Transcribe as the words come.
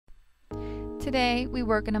Today, we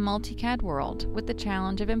work in a multi-CAD world with the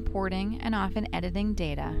challenge of importing and often editing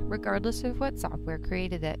data, regardless of what software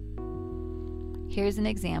created it. Here's an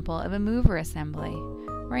example of a mover assembly,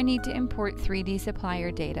 where I need to import 3D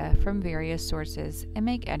supplier data from various sources and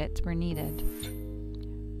make edits where needed.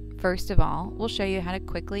 First of all, we'll show you how to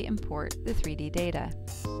quickly import the 3D data.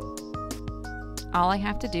 All I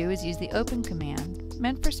have to do is use the open command,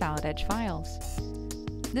 meant for solid edge files.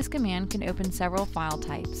 This command can open several file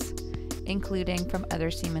types, including from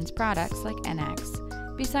other Siemens products like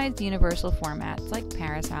NX, besides universal formats like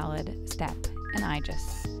Parasolid, Step, and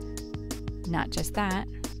IGES. Not just that,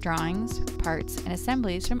 drawings, parts, and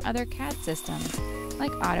assemblies from other CAD systems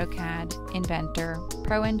like AutoCAD, Inventor,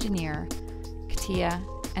 Pro Engineer, CATIA,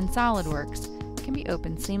 and SolidWorks can be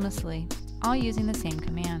opened seamlessly, all using the same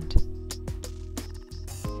command.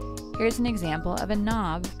 Here's an example of a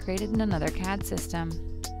knob created in another CAD system.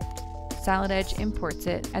 Solid Edge imports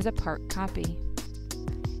it as a part copy.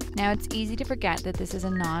 Now it's easy to forget that this is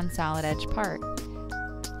a non-Solid Edge part,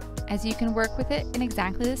 as you can work with it in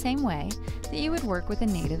exactly the same way that you would work with a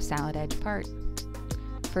native Solid Edge part.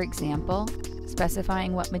 For example,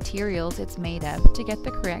 specifying what materials it's made of to get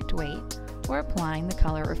the correct weight, or applying the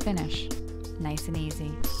color or finish. Nice and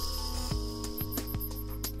easy.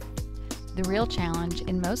 The real challenge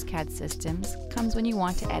in most CAD systems comes when you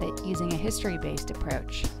want to edit using a history-based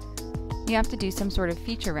approach. You have to do some sort of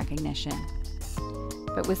feature recognition.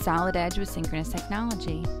 But with Solid Edge with synchronous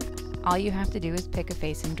technology, all you have to do is pick a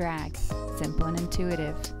face and drag. Simple and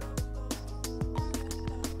intuitive.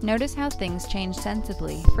 Notice how things change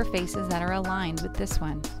sensibly for faces that are aligned with this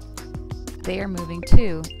one. They are moving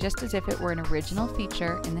too, just as if it were an original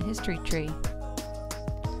feature in the history tree.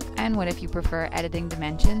 And what if you prefer editing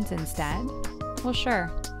dimensions instead? Well, sure.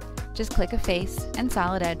 Just click a face and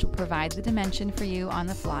Solid Edge will provide the dimension for you on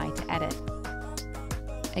the fly to edit.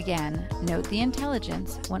 Again, note the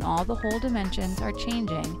intelligence when all the whole dimensions are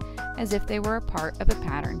changing as if they were a part of a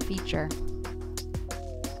pattern feature.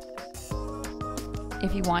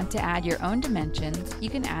 If you want to add your own dimensions, you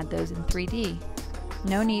can add those in 3D.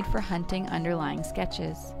 No need for hunting underlying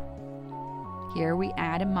sketches. Here we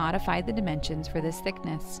add and modify the dimensions for this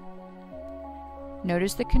thickness.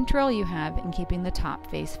 Notice the control you have in keeping the top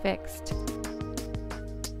face fixed.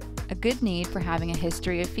 A good need for having a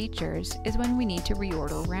history of features is when we need to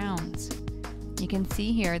reorder rounds. You can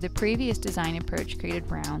see here the previous design approach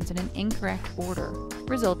created rounds in an incorrect order,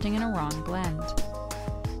 resulting in a wrong blend.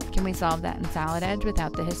 Can we solve that in Solid Edge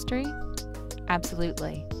without the history?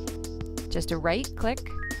 Absolutely. Just a right click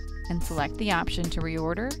and select the option to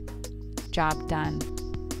reorder. Job done.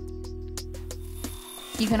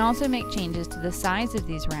 You can also make changes to the size of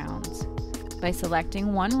these rounds. By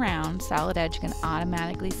selecting one round, Solid Edge can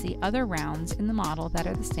automatically see other rounds in the model that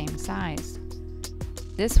are the same size.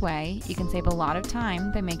 This way, you can save a lot of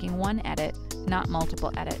time by making one edit, not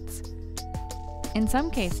multiple edits. In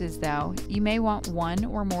some cases, though, you may want one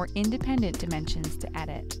or more independent dimensions to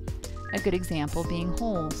edit, a good example being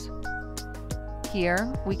holes.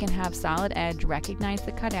 Here, we can have Solid Edge recognize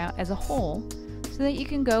the cutout as a hole so that you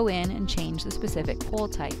can go in and change the specific hole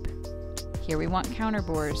type. Here we want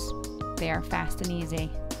counterbores. They are fast and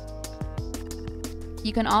easy.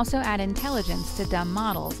 You can also add intelligence to dumb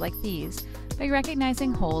models like these by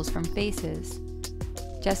recognizing holes from faces.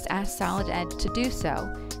 Just ask Solid Edge to do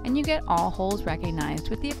so, and you get all holes recognized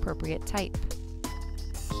with the appropriate type.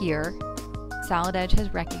 Here, Solid Edge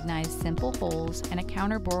has recognized simple holes and a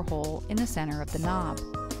counterbore hole in the center of the knob.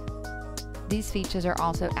 These features are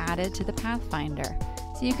also added to the Pathfinder,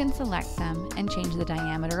 so you can select them and change the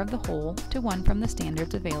diameter of the hole to one from the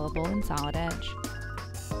standards available in Solid Edge.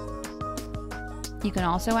 You can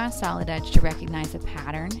also ask Solid Edge to recognize a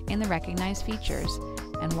pattern in the recognized features,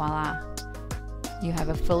 and voila! You have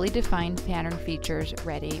a fully defined pattern features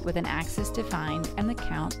ready with an axis defined and the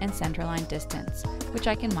count and centerline distance, which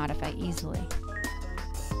I can modify easily.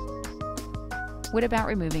 What about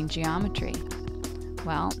removing geometry?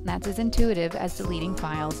 Well, that's as intuitive as deleting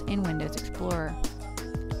files in Windows Explorer.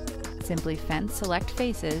 Simply fence select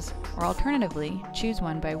faces, or alternatively, choose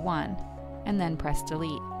one by one, and then press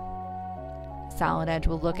delete. Solid Edge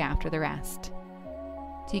will look after the rest.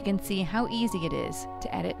 So you can see how easy it is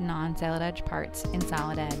to edit non-Solid Edge parts in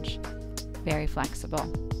Solid Edge. Very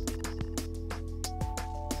flexible.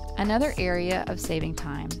 Another area of saving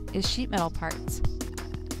time is sheet metal parts.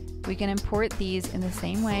 We can import these in the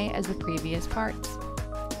same way as the previous parts.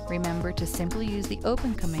 Remember to simply use the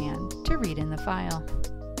open command to read in the file.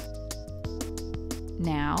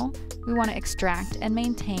 Now, we want to extract and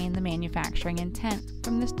maintain the manufacturing intent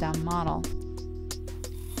from this dumb model.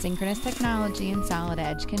 Synchronous technology in Solid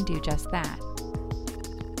Edge can do just that.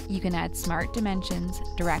 You can add smart dimensions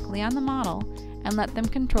directly on the model and let them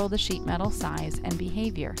control the sheet metal size and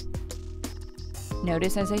behavior.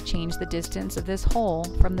 Notice as I change the distance of this hole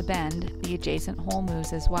from the bend, the adjacent hole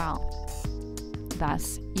moves as well.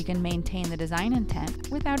 Thus, you can maintain the design intent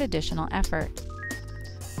without additional effort.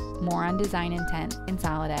 More on design intent in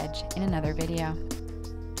Solid Edge in another video.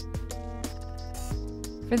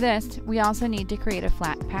 For this, we also need to create a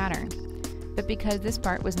flat pattern. But because this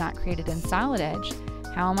part was not created in Solid Edge,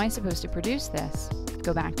 how am I supposed to produce this?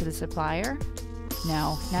 Go back to the supplier?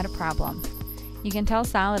 No, not a problem. You can tell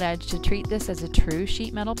Solid Edge to treat this as a true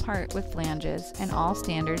sheet metal part with flanges and all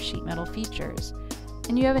standard sheet metal features,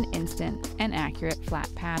 and you have an instant and accurate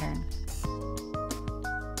flat pattern.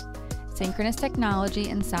 Synchronous technology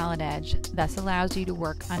in Solid Edge thus allows you to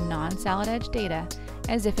work on non-Solid Edge data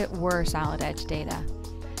as if it were Solid Edge data.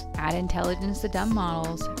 Add intelligence to dumb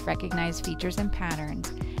models, recognize features and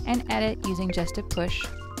patterns, and edit using just a push,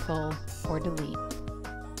 pull, or delete.